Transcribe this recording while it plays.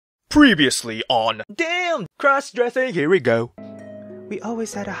Previously on Damn Cross-Dressing, here we go. We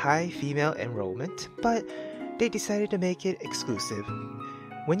always had a high female enrollment, but they decided to make it exclusive.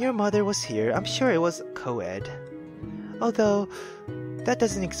 When your mother was here, I'm sure it was co-ed. Although, that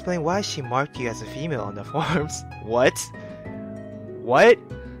doesn't explain why she marked you as a female on the forms. What? What?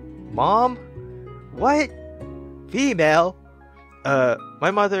 Mom? What? Female?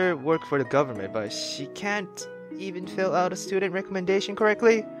 My mother worked for the government, but she can't even fill out a student recommendation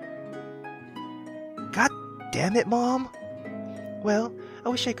correctly. God damn it, Mom! Well, I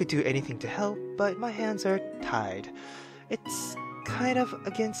wish I could do anything to help, but my hands are tied. It's kind of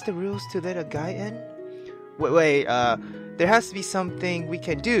against the rules to let a guy in. Wait, there has to be something we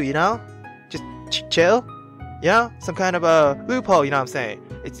can do, you know? Just chill? You know? Some kind of a loophole, you know what I'm saying?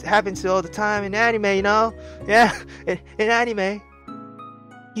 It happens all the time in anime, you know? Yeah, in anime.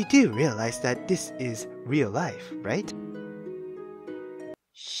 You do realize that this is real life, right?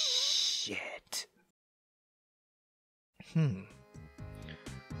 Shit.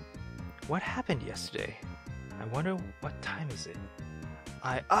 What happened yesterday? I wonder what time is it?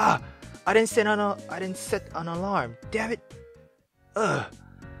 I didn't set an alarm. Damn it.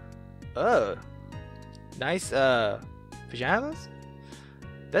 Nice, pajamas?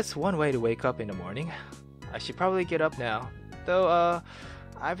 That's one way to wake up in the morning. I should probably get up now. Though,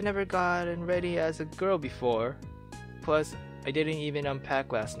 I've never gotten ready as a girl before. Plus, I didn't even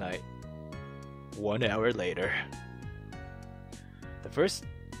unpack last night. 1 hour later. The first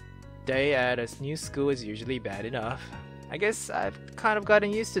day at a new school is usually bad enough. I guess I've kind of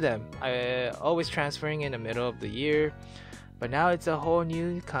gotten used to them. I always transferring in the middle of the year, but now it's a whole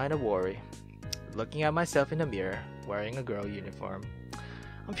new kind of worry. Looking at myself in the mirror, wearing a girl uniform,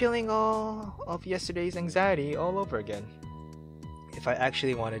 I'm feeling all of yesterday's anxiety all over again. If I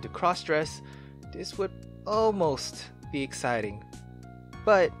actually wanted to cross-dress, this would almost be exciting.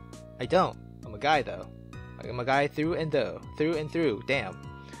 But I don't. I'm a guy though. I'm a guy through and through. Damn.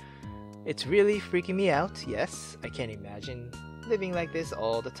 It's really freaking me out, yes. I can't imagine living like this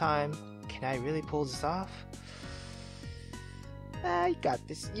all the time. Can I really pull this off? You got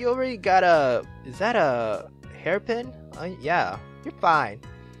this. You already got a... Is that a hairpin? Yeah, you're fine.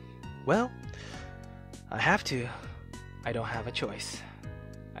 Well, I have to. I don't have a choice.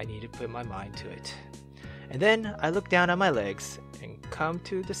 I need to put my mind to it. And then I look down at my legs and come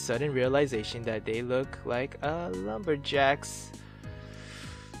to the sudden realization that they look like lumberjacks.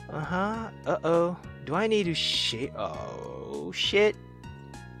 Uh-oh. Do I need to shave? Oh, shit.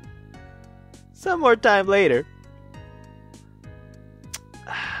 Some more time later.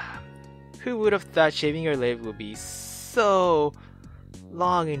 Who would have thought shaving your leg would be so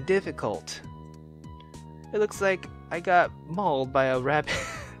long and difficult? It looks like I got mauled by a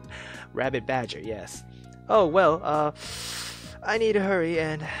rabbit badger, yes. Oh, well, I need to hurry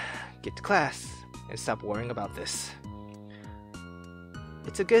and get to class and stop worrying about this.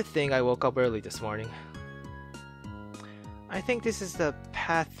 It's a good thing I woke up early this morning. I think this is the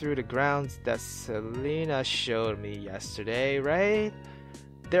path through the grounds that Selena showed me yesterday, right?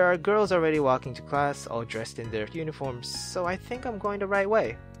 There are girls already walking to class, all dressed in their uniforms, so I think I'm going the right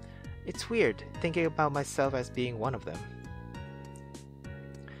way. It's weird, thinking about myself as being one of them.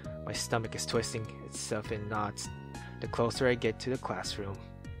 My stomach is twisting itself in knots the closer I get to the classroom.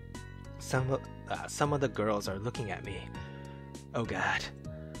 Some of the girls are looking at me. Oh god.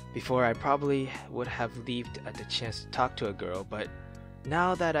 Before I probably would have leaped at the chance to talk to a girl, but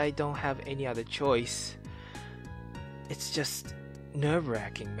now that I don't have any other choice, it's just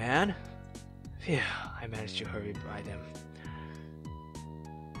nerve-wracking, man. Phew, I managed to hurry by them.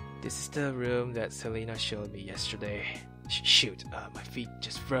 This is the room that Selena showed me yesterday. Shoot, my feet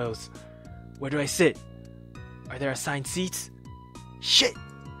just froze. Where do I sit? Are there assigned seats? Shit!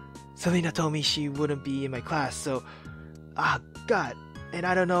 Selena told me she wouldn't be in my class, so... God, and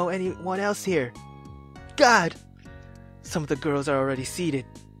I don't know anyone else here. God! Some of the girls are already seated,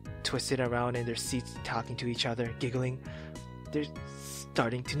 twisted around in their seats, talking to each other, giggling. They're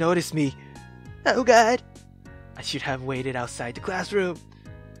starting to notice me. Oh god! I should have waited outside the classroom.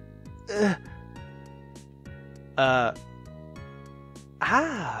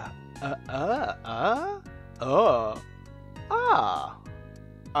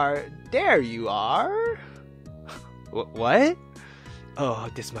 There you are. What? Oh,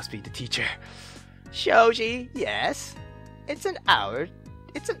 this must be the teacher. Shoji, yes. It's an honor,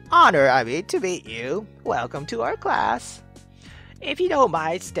 to meet you. Welcome to our class. If you don't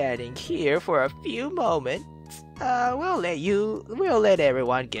mind standing here for a few moments, we'll let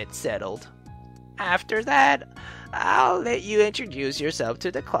everyone get settled. After that, I'll let you introduce yourself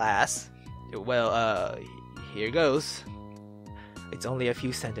to the class. Well, here goes. It's only a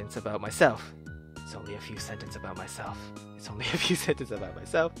few sentences about myself. It's only a few sentences about myself. It's only a few sentences about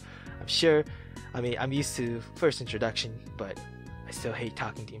myself. I'm sure. I mean, I'm used to first introduction, but I still hate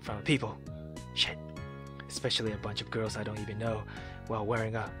talking in front of people. Shit. Especially a bunch of girls I don't even know while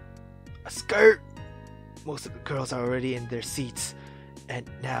wearing a skirt. Most of the girls are already in their seats, and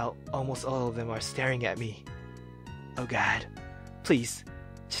now almost all of them are staring at me. Oh God. Please,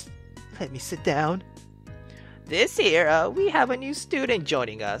 just let me sit down. This here, we have a new student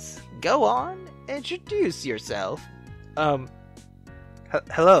joining us. Go on, introduce yourself.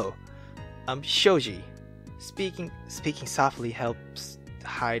 Hello. I'm Shoji. Speaking softly helps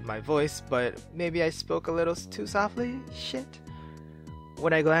hide my voice, but maybe I spoke a little too softly? Shit.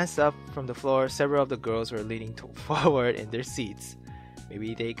 When I glanced up from the floor, several of the girls were leaning forward in their seats.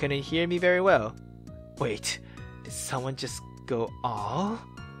 Maybe they couldn't hear me very well. Wait, did someone just go all?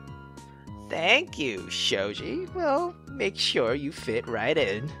 Thank you, Shoji. Well, make sure you fit right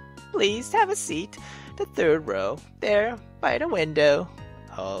in. Please have a seat, the third row, there, by the window.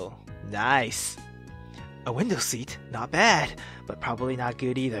 Oh, nice. A window seat? Not bad, but probably not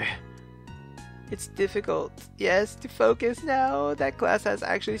good either. It's difficult, yes, to focus now that class has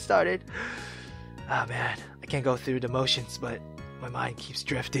actually started. Ah man, I can't go through the motions, but my mind keeps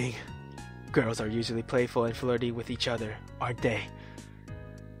drifting. Girls are usually playful and flirty with each other, aren't they?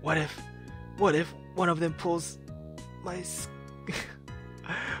 What if one of them pulls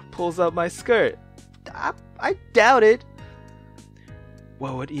up my skirt? I doubt it.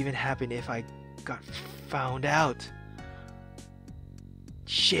 What would even happen if I got found out?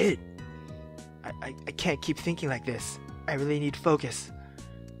 Shit. I can't keep thinking like this. I really need focus.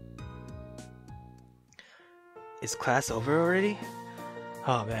 Is class over already?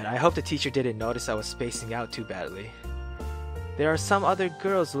 Oh man, I hope the teacher didn't notice I was spacing out too badly. There are some other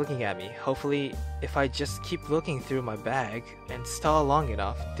girls looking at me. Hopefully, if I just keep looking through my bag and stall long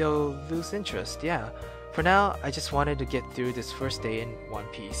enough, they'll lose interest, yeah. For now, I just wanted to get through this first day in one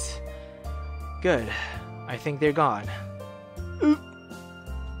piece. Good. I think they're gone.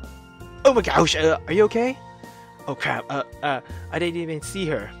 Oh my gosh, are you okay? Oh crap, I didn't even see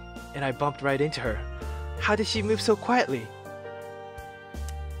her, and I bumped right into her. How did she move so quietly?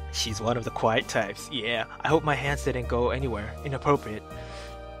 She's one of the quiet types, yeah. I hope my hands didn't go anywhere inappropriate.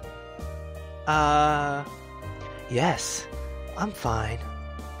 Yes, I'm fine.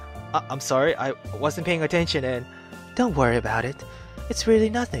 I'm sorry, I wasn't paying attention and... Don't worry about it. It's really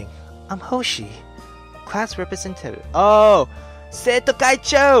nothing. I'm Hoshi, class representative. Oh, Seto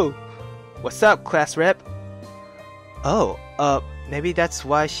Kaicho! What's up, class rep? Oh, maybe that's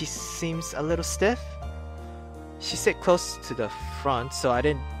why she seems a little stiff? She sat close to the front, so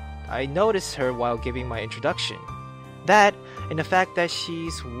I noticed her while giving my introduction. That, and the fact that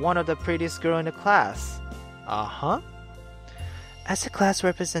she's one of the prettiest girls in the class. Uh-huh. As a class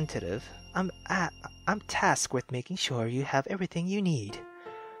representative, I'm tasked with making sure you have everything you need.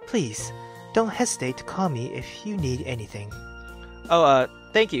 Please, don't hesitate to call me if you need anything. Oh,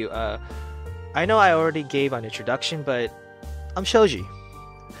 thank you. I know I already gave an introduction, but I'm Shoji.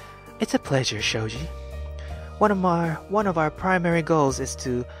 It's a pleasure, Shoji. One of our primary goals is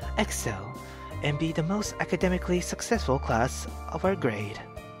to excel and be the most academically successful class of our grade.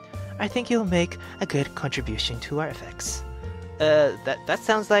 I think you'll make a good contribution to our efforts. That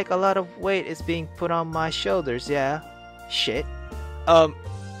sounds like a lot of weight is being put on my shoulders, yeah. Shit.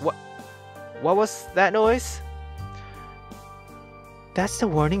 What was that noise? That's the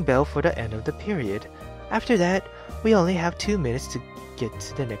warning bell for the end of the period. After that, we only have 2 minutes to get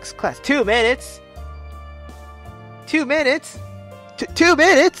to the next class. 2 minutes? 2 minutes? 2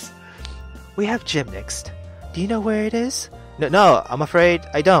 minutes? We have gym next. Do you know where it is? No, I'm afraid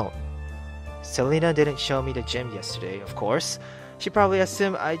I don't. Selena didn't show me the gym yesterday, of course. She probably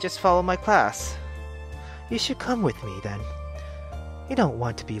assumed I just followed my class. You should come with me then. You don't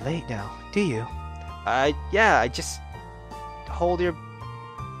want to be late now, do you? Yeah, I just... Hold your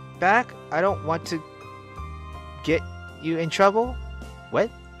back. I don't want to get you in trouble.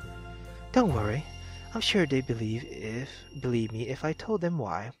 What? Don't worry. I'm sure they believe me if I told them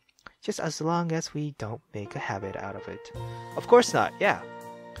why. Just as long as we don't make a habit out of it. Of course not, yeah.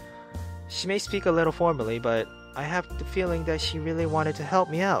 She may speak a little formally, but I have the feeling that she really wanted to help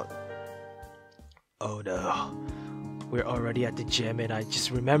me out. Oh no. We're already at the gym and I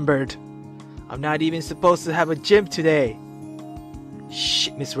just remembered. I'm not even supposed to have a gym today.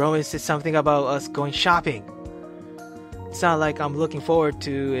 Shit, Miss Rowan said something about us going shopping. It's not like I'm looking forward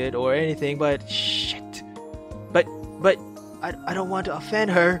to it or anything, but shit. But I don't want to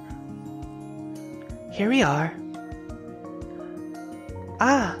offend her. Here we are.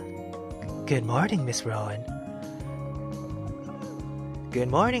 Ah, good morning, Miss Rowan. Good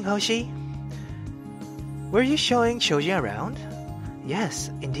morning, Hoshi. Were you showing Shoji around?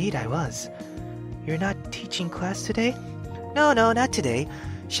 Yes, indeed I was. You're not teaching class today? No, not today.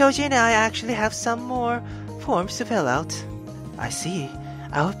 Shoji and I actually have some more forms to fill out. I see.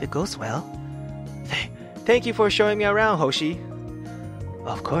 I hope it goes well. Thank you for showing me around, Hoshi.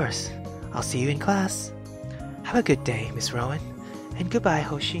 Of course. I'll see you in class. Have a good day, Miss Rowan. And goodbye,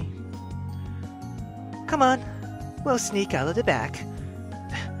 Hoshi. Come on. We'll sneak out of the back.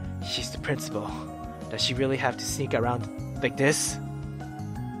 She's the principal. Does she really have to sneak around like this?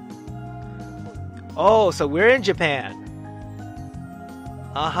 Oh, so we're in Japan.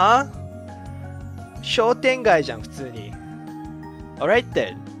 Uh-huh. 商店街じゃん、普通に。Alright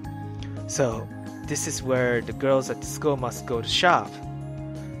then. So, this is where the girls at the school must go to shop.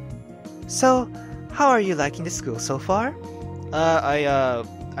 So, how are you liking the school so far? I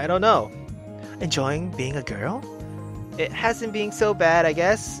don't know. Enjoying being a girl? It hasn't been so bad, I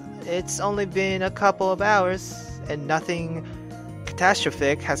guess. It's only been a couple of hours, and nothing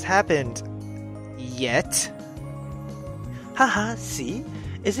catastrophic has happened yet. Haha, see?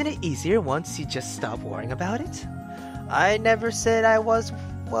 Isn't it easier once you just stop worrying about it? I never said I was,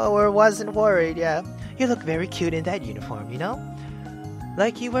 well, or wasn't worried, yeah. You look very cute in that uniform, you know?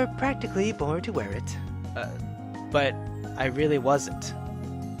 Like you were practically born to wear it. But I really wasn't.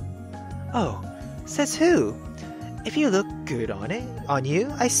 Oh, says who? If you look good on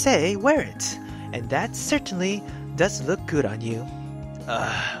you, I say wear it. And that certainly does look good on you.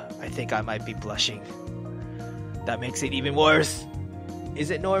 I think I might be blushing. That makes it even worse.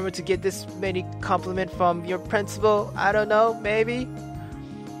 Is it normal to get this many compliments from your principal? I don't know, maybe?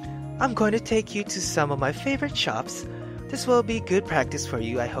 I'm going to take you to some of my favorite shops. This will be good practice for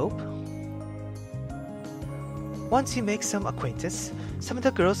you, I hope. Once you make some acquaintance, some of the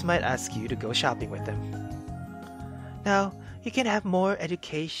girls might ask you to go shopping with them. Now, you can have more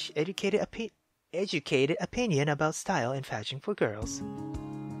educated opinion about style and fashion for girls.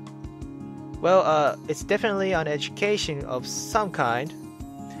 Well, it's definitely an education of some kind.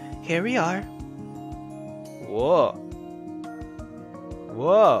 Here we are. Whoa.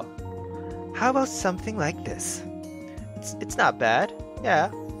 How about something like this? It's not bad, yeah.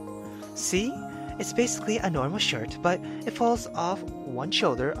 See? It's basically a normal shirt, but it falls off one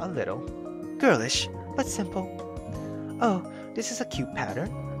shoulder a little. Girlish, but simple. Oh, this is a cute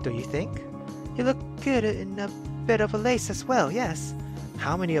pattern, don't you think? You look good in a bit of a lace as well, yes.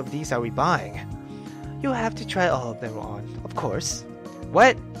 How many of these are we buying? You'll have to try all of them on, of course.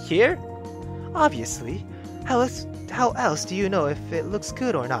 What? Here? Obviously. How else do you know if it looks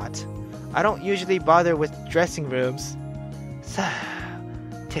good or not? I don't usually bother with dressing rooms.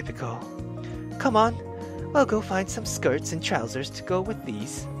 Typical. Come on, we'll go find some skirts and trousers to go with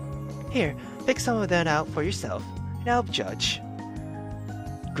these. Here, pick some of them out for yourself, and I'll judge.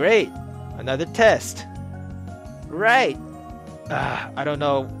 Great! Another test. Right! I don't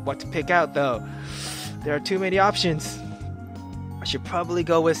know what to pick out though. There are too many options. I should probably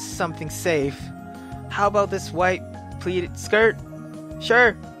go with something safe. How about this white pleated skirt?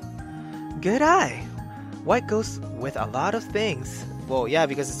 Sure. Good eye. White goes with a lot of things. Well, yeah,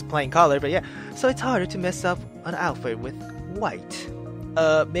 because it's a plain color, but yeah. So it's harder to mess up an outfit with white.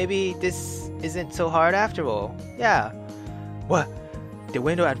 Maybe this isn't so hard after all. Yeah. What? The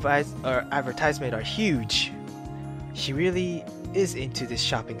window advertisement are huge. She really is into this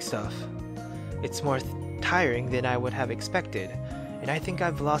shopping stuff. It's more tiring than I would have expected, and I think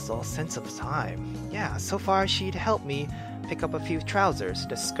I've lost all sense of time. Yeah, so far she'd helped me pick up a few trousers,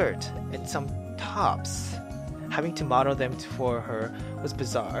 the skirt, and some tops. Having to model them for her was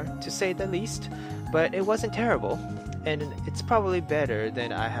bizarre, to say the least, but it wasn't terrible, and it's probably better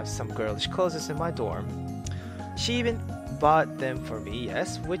than I have some girlish clothes in my dorm. She even bought them for me,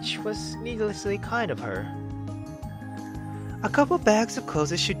 yes, which was needlessly kind of her. A couple bags of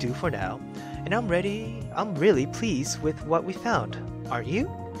clothes should do for now, and I'm really pleased with what we found. Aren't you?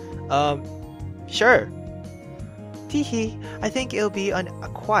 Sure. Teehee, I think it'll be an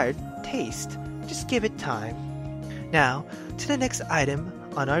acquired taste. Just give it time. Now, to the next item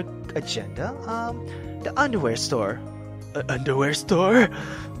on our agenda, the underwear store. Underwear store?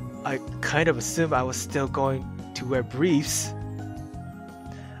 I kind of assumed I was still going to wear briefs.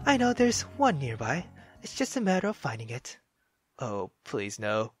 I know there's one nearby. It's just a matter of finding it. Oh, please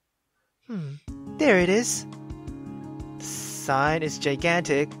no. There it is. The sign is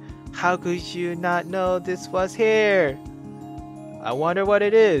gigantic. How could you not know this was here? I wonder what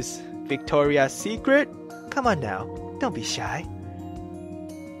it is. Victoria's Secret? Come on now, don't be shy.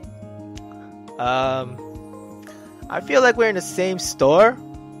 I feel like we're in the same store,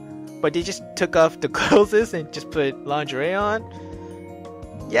 but they just took off the clothes and just put lingerie on.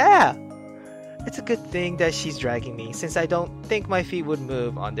 Yeah! It's a good thing that she's dragging me, since I don't think my feet would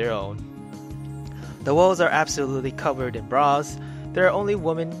move on their own. The walls are absolutely covered in bras. There are only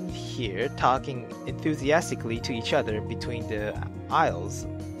women here talking enthusiastically to each other between the aisles.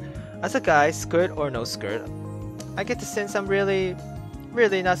 As a guy, skirt or no skirt, I get the sense I'm really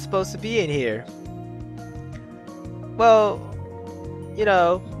not supposed to be in here. Well, you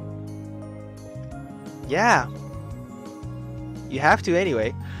know, yeah. You have to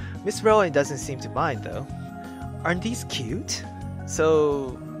anyway. Miss Rowan doesn't seem to mind though. Aren't these cute?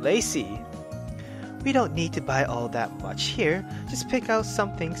 So lacy. We don't need to buy all that much here. Just pick out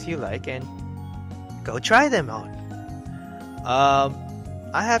some things you like and go try them on.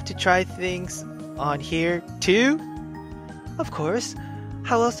 I have to try things on here too? Of course.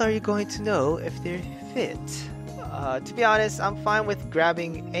 How else are you going to know if they fit? To be honest, I'm fine with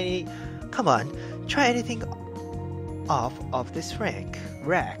grabbing any... Come on, try anything off of this rack.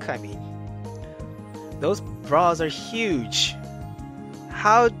 Those bras are huge.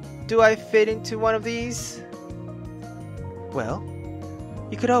 How do I fit into one of these? Well,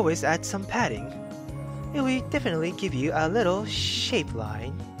 you could always add some padding. It will definitely give you a little shape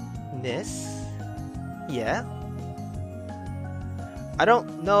line-ness. Yeah. I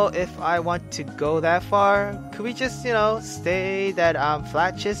don't know if I want to go that far. Could we just, stay that I'm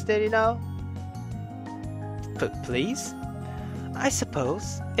flat-chested, Please? I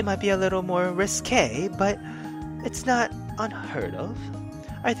suppose it might be a little more risque, but it's not unheard of.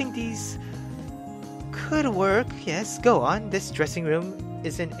 I think these could work. Yes, go on. This dressing room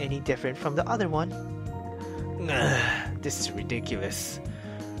isn't any different from the other one. This is ridiculous.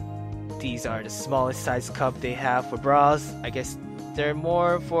 These are the smallest size cup they have for bras. I guess they're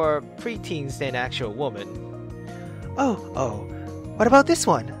more for preteens than actual women. Oh, what about this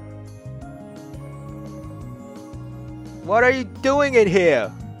one? What are you doing in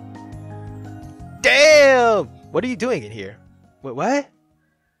here? Damn! What are you doing in here? What?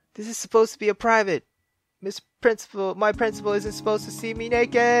 This is supposed to be a private. My principal isn't supposed to see me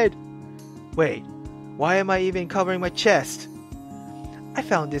naked. Wait, why am I even covering my chest? I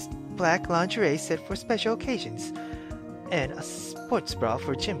found this black lingerie set for special occasions and a sports bra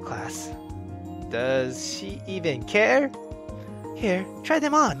for gym class. Does she even care? Here, try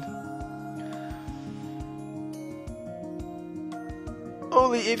them on.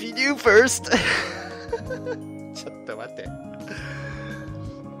 Only if you do first. ちょっと待って。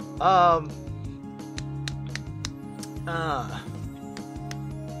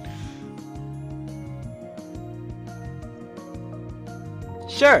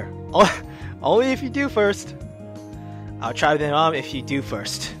Sure. Only if you do first. I'll try them on if you do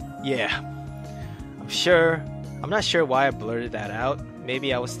first. Yeah. I'm not sure why I blurted that out.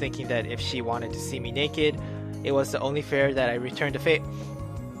 Maybe I was thinking that if she wanted to see me naked, it was the only fair that I returned the favor.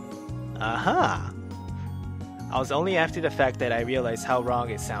 Aha! I was only after the fact that I realized how wrong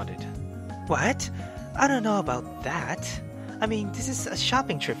it sounded. What? I don't know about that. I mean, this is a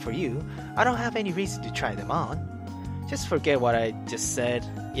shopping trip for you. I don't have any reason to try them on. Just forget what I just said.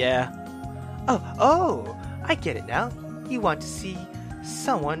 Yeah. Oh, I get it now. You want to see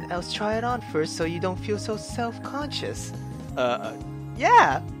someone else try it on first so you don't feel so self-conscious.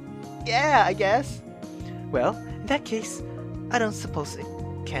 Yeah, I guess. Well, in that case, I don't suppose it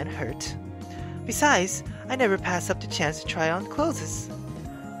can hurt. Besides, I never pass up the chance to try on clothes.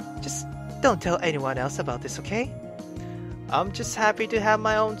 Just don't tell anyone else about this, okay? I'm just happy to have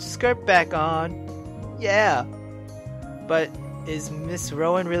my own skirt back on. Yeah. But is Miss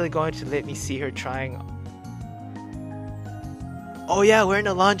Rowan really going to let me see her trying? Oh yeah, we're in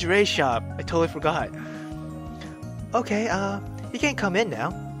a lingerie shop. I totally forgot. Okay, you can come in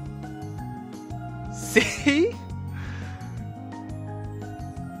now. See?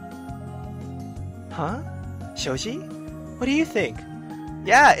 Huh? Shoji? What do you think?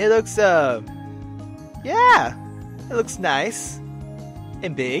 Yeah, it looks, it looks nice.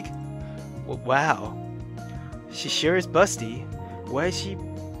 And big. Wow. She sure is busty. Why is she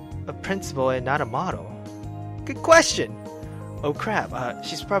a principal and not a model? Good question. Oh crap,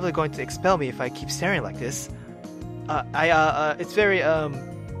 she's probably going to expel me if I keep staring like this. It's very,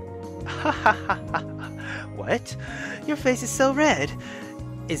 What? Your face is so red.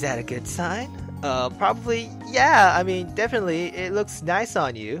 Is that a good sign? Probably, yeah. I mean, definitely, it looks nice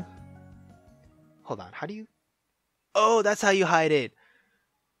on you. Hold on, how do you... Oh, that's how you hide it.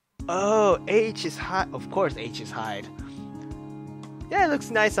 Oh, H is hide. Of course, H is hide. Yeah, it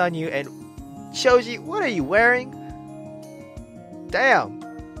looks nice on you. And Shoji, what are you wearing? Damn.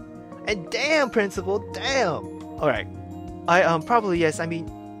 And damn, principal, damn. Alright. Probably yes. I mean,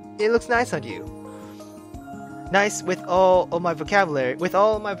 it looks nice on you. Nice with all of my vocabulary. With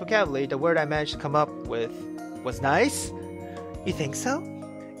all of my vocabulary, the word I managed to come up with was nice? You think so?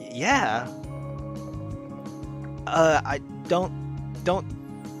 Yeah. I don't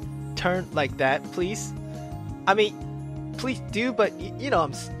turn like that, please. I mean, please do, but you know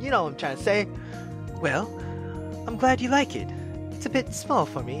what I'm trying to say. Well, I'm glad you like it. It's a bit small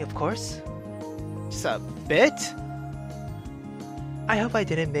for me, of course. Just a bit? I hope I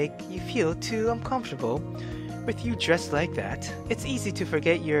didn't make you feel too uncomfortable. With you dressed like that, it's easy to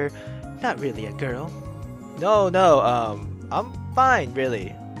forget you're not really a girl. No, I'm fine,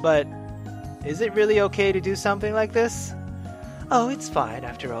 really. But is it really okay to do something like this? Oh, it's fine,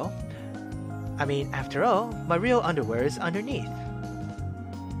 after all. I mean, after all, my real underwear is underneath.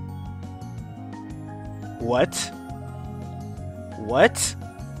 What? What?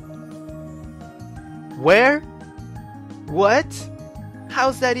 Where? What?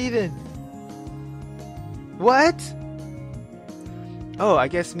 How's that even? What? Oh, I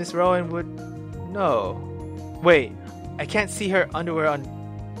guess Miss Rowan would know. Wait, I can't see her underwear on...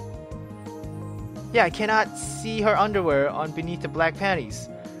 Yeah, I cannot see her underwear on beneath the black panties.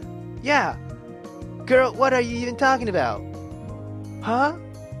 Yeah. Girl, what are you even talking about? Huh?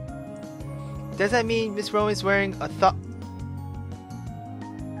 Does that mean Miss Rowan's wearing a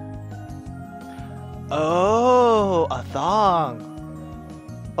Oh, a thong.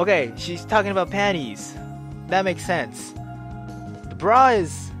 Okay, she's talking about panties. That makes sense. The bra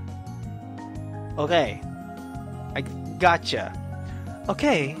is... Okay. I gotcha.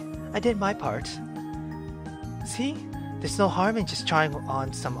 Okay, I did my part. See? There's no harm in just trying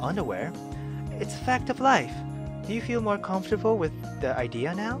on some underwear. It's a fact of life. Do you feel more comfortable with the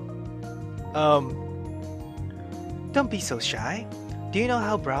idea now? Don't be so shy. Do you know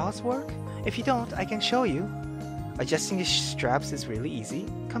how bras work? If you don't, I can show you. Adjusting the straps is really easy.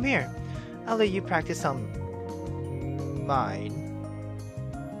 Come here. I'll let you practice on mine.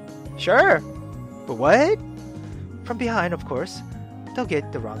 Sure. But what? From behind, of course. Don't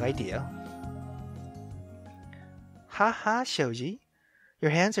get the wrong idea. Haha, Shoji. Your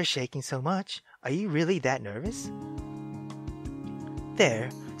hands are shaking so much. Are you really that nervous?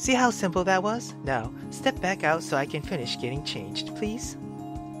 There. See how simple that was? Now, step back out so I can finish getting changed, please.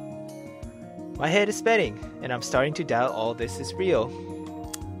 My head is spinning, and I'm starting to doubt all this is real.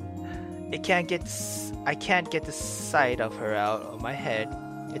 I can't get the sight of her out of my head.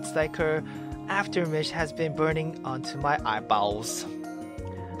 It's like her aftermath has been burning onto my eyeballs.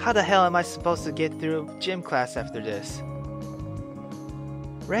 How the hell am I supposed to get through gym class after this?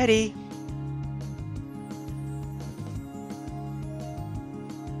 Ready?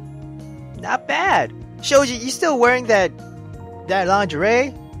 Not bad! Shoji, you still wearing that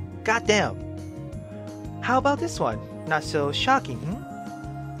lingerie? Goddamn. How about this one? Not so shocking,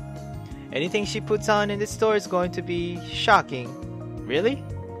 Anything she puts on in this store is going to be shocking. Really?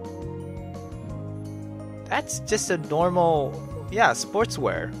 That's just a normal,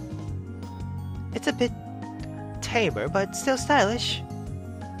 sportswear. It's a bit tamer, but still stylish.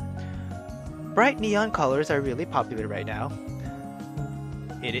 Bright neon colors are really popular right now.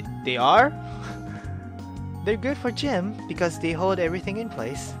 They are? They're good for gym because they hold everything in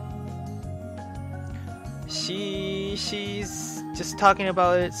place. She's just talking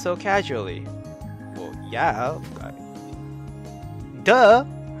about it so casually. Well, yeah. Duh!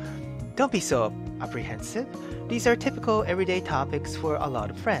 Don't be so apprehensive. These are typical everyday topics for a lot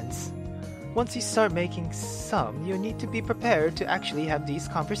of friends. Once you start making some, you need to be prepared to actually have these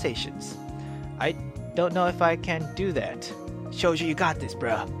conversations. I don't know if I can do that. Shoji, you got this,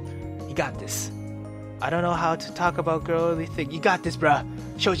 bruh. You got this. I don't know how to talk about girly things. You got this, bruh.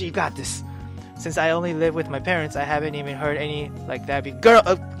 Shoji, you got this. Since I only live with my parents, I haven't even heard any like that.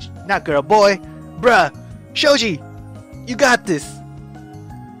 Boy. Bruh. Shoji, you got this.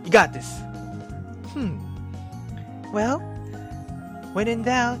 You got this. Well, when in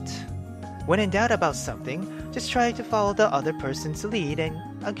doubt about something, just try to follow the other person's lead and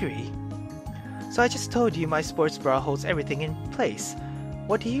agree. So I just told you my sports bra holds everything in place.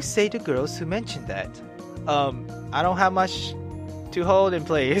 What do you say to girls who mention that? I don't have much to hold in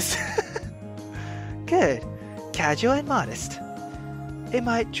place. Good. Casual and modest. It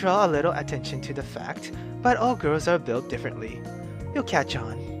might draw a little attention to the fact, but all girls are built differently. You'll catch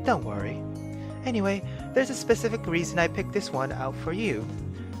on, don't worry. Anyway, there's a specific reason I picked this one out for you.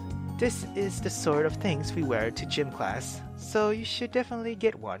 This is the sort of things we wear to gym class, so you should definitely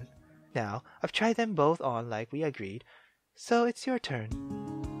get one. Now, I've tried them both on like we agreed, so it's your turn.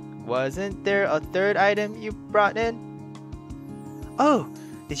 Wasn't there a third item you brought in? Oh,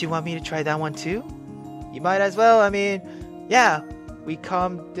 did you want me to try that one too? You might as well, we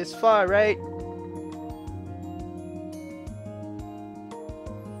come this far, right?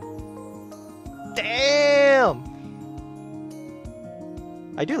 Damn!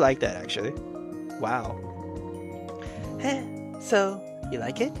 I do like that actually. Wow. So, you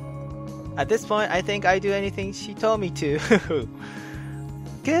like it? At this point, I think I do anything she told me to.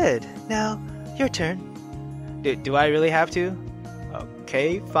 Good. Now, your turn. Do I really have to?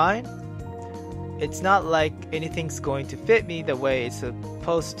 Okay, fine. It's not like anything's going to fit me the way it's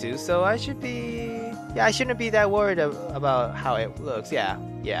supposed to, so I shouldn't be that worried about how it looks. Yeah.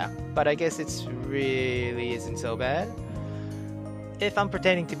 But I guess it's really isn't so bad. If I'm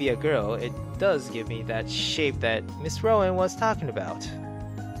pretending to be a girl, it does give me that shape that Miss Rowan was talking about.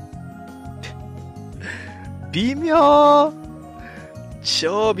 微妙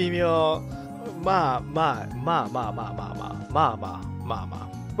超微妙まあ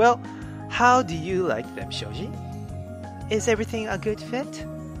Well, how do you like them, Shoji? Is everything a good fit?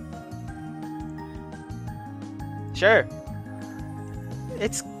 Sure.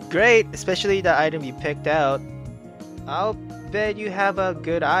 It's great, especially the item you picked out. I'll bet you have a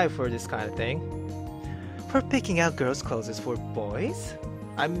good eye for this kind of thing. For picking out girls' clothes for boys?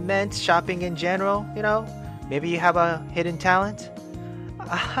 I meant shopping in general, you know? Maybe you have a hidden talent?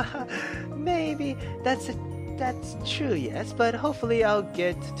 Maybe that's true, yes, but hopefully I'll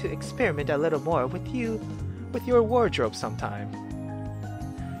get to experiment a little more with your wardrobe sometime.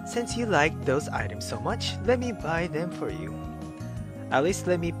 Since you like those items so much, let me buy them for you. At least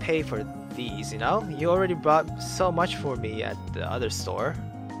let me pay for these, you know? You already bought so much for me at the other store.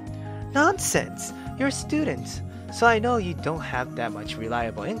 Nonsense! You're a student, so I know you don't have that much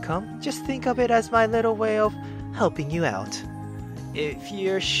reliable income. Just think of it as my little way of helping you out. If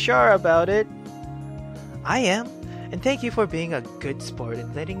you're sure about it. I am, and thank you for being a good sport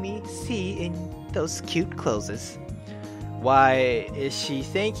and letting me see in those cute clothes. Why is she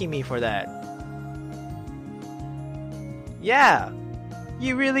thanking me for that? Yeah,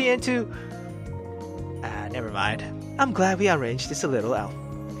 you really into... never mind. I'm glad we arranged this a little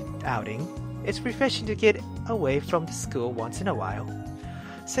outing. It's refreshing to get away from the school once in a while.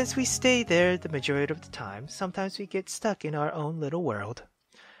 Since we stay there the majority of the time, sometimes we get stuck in our own little world.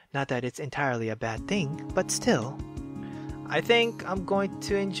 Not that it's entirely a bad thing, but still. I think I'm going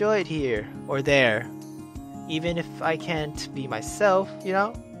to enjoy it here or there. Even if I can't be myself, you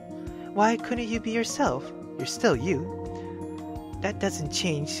know? Why couldn't you be yourself? You're still you. That doesn't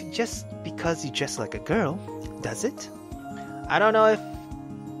change just because you dress like a girl, does it? I don't know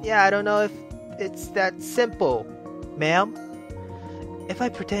if it's that simple, ma'am. If I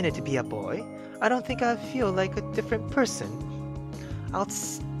pretended to be a boy, I don't think I'd feel like a different person. I'll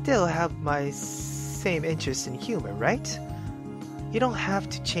still have my same interest in humor, right? You don't have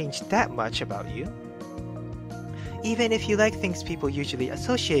to change that much about you. Even if you like things people usually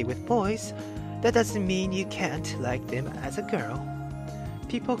associate with boys, that doesn't mean you can't like them as a girl.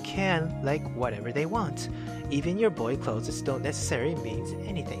 People can like whatever they want. Even your boy clothes don't necessarily mean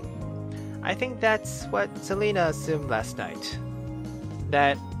anything. I think that's what Selena assumed last night.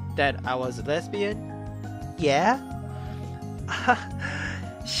 That I was a lesbian? Yeah?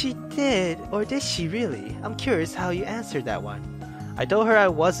 She did, or did she really? I'm curious how you answered that one. I told her I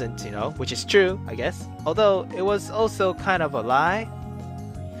wasn't, you know, which is true, I guess. Although it was also kind of a lie.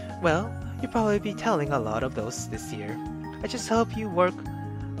 Well, you'll probably be telling a lot of those this year. I just hope you work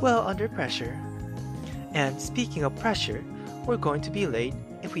well under pressure. And speaking of pressure, we're going to be late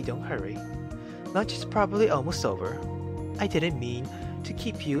if we don't hurry. Lunch is probably almost over. I didn't mean to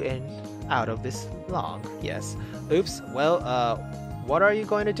keep you out of this long, yes. Oops, well, what are you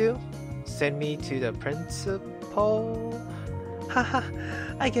going to do? Send me to the principal? Haha,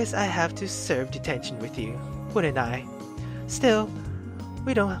 I guess I have to serve detention with you, wouldn't I? Still,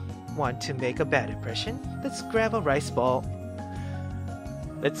 we don't want to make a bad impression. Let's grab a rice ball.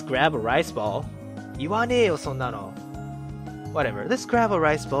 Let's grab a rice ball? 言わねえよ、そんなの. Whatever, let's grab a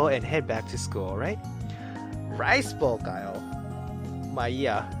rice ball and head back to school, alright? Rice ball, Kyle. My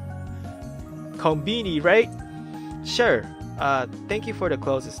Konbini, right? Sure. Thank you for the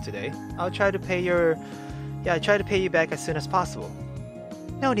clothes today. I'll try to pay you back as soon as possible.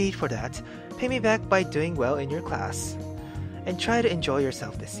 No need for that. Pay me back by doing well in your class. And try to enjoy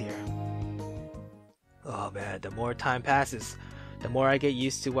yourself this year. Oh man, the more time passes, the more I get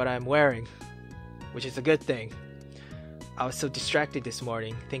used to what I'm wearing. Which is a good thing. I was so distracted this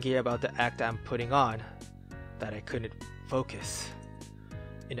morning thinking about the act I'm putting on that I couldn't focus.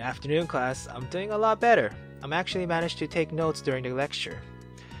 In the afternoon class, I'm doing a lot better. I'm actually managed to take notes during the lecture.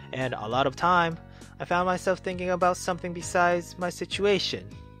 And a lot of time, I found myself thinking about something besides my situation.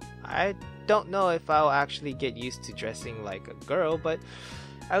 I don't know if I'll actually get used to dressing like a girl, but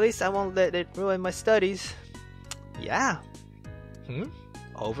at least I won't let it ruin my studies. Yeah.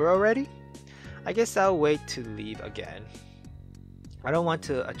 Over already? I guess I'll wait to leave again. I don't want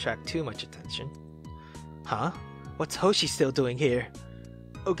to attract too much attention. Huh? What's Hoshi still doing here?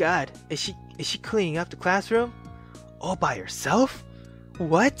 Oh god, is she cleaning up the classroom? All by herself?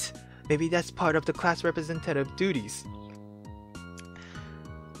 What? Maybe that's part of the class representative duties.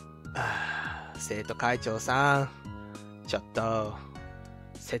 生徒会長さん、ちょっと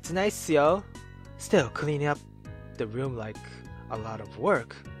切ないっすよ。Still cleaning up the room like a lot of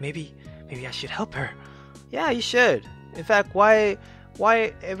work. Maybe I should help her. Yeah, you should. In fact, why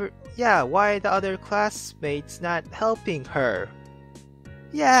the other classmates not helping her?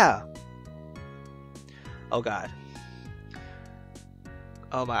 Yeah. Oh god.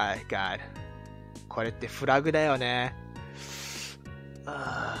 Oh my god. これってフラグだよね。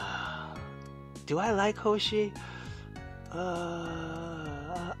Do I like Hoshi?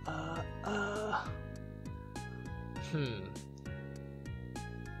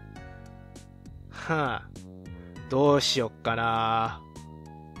 Huh. どうしよっかな。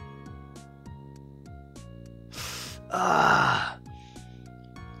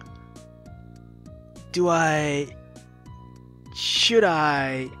Should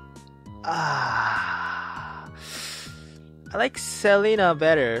I? I like Selena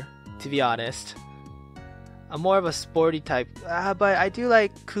better, to be honest. I'm more of a sporty type, but I do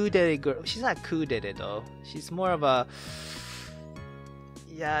like Kudere girl. She's not Kudere though. She's more of a...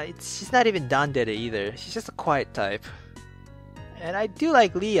 Yeah, she's not even Dandere either. She's just a quiet type. And I do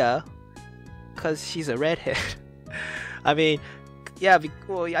like Leah, because she's a redhead. I mean, yeah,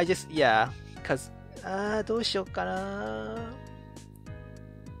 because... どうしようかな。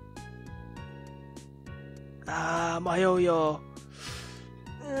迷うよ。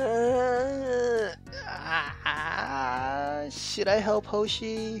Should I help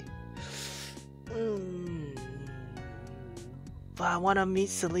Hoshi? But I want to meet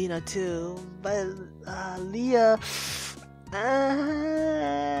Selena too. But Leah...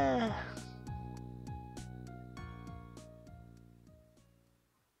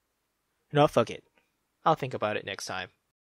 No, fuck it. I'll think about it next time.